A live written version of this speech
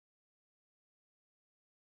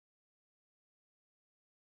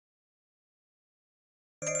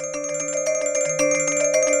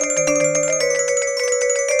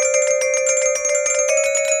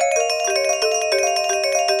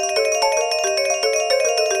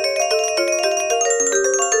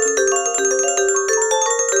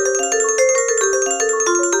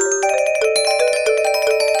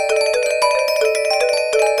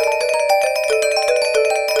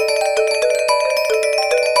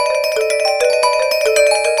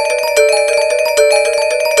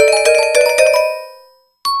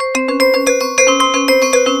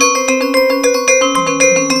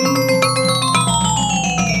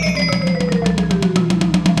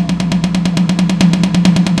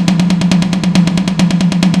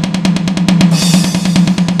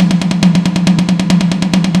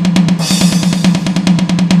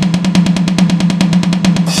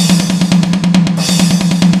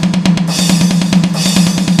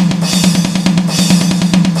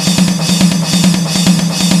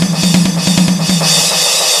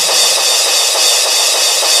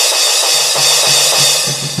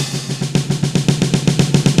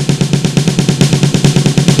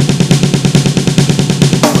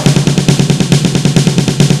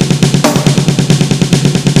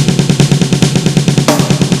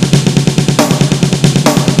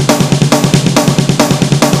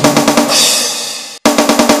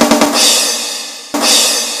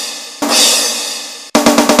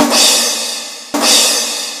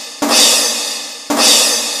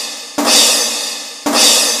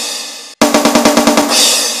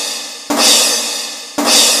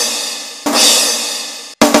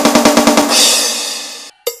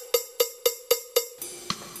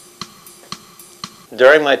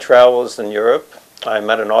During my travels in Europe, I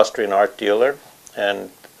met an Austrian art dealer, and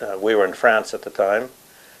we were in France at the time,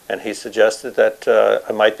 and he suggested that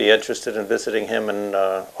I might be interested in visiting him in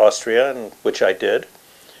Austria, and which I did.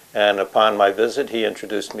 And upon my visit, he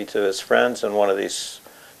introduced me to his friends, and one of these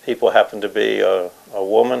people happened to be a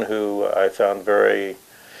woman who I found very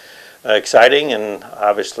exciting, and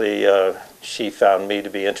obviously she found me to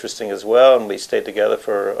be interesting as well, and we stayed together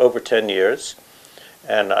for over 10 years.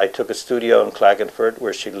 And I took a studio in Klagenfurt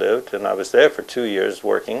where she lived, and I was there for 2 years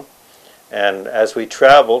working. And as we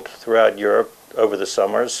traveled throughout Europe over the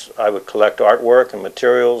summers, I would collect artwork and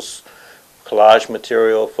materials, collage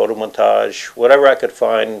material, photomontage, whatever I could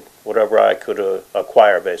find, whatever I could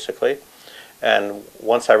acquire, basically. And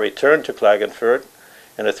once I returned to Klagenfurt,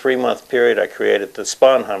 in a 3-month period, I created the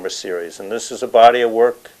SPONHEIMER series. And this is a body of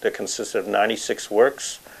work that consisted of 96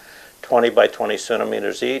 works, 20 by 20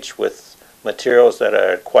 centimeters each, with materials that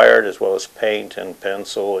I acquired, as well as paint and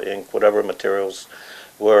pencil, ink, whatever materials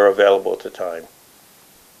were available at the time.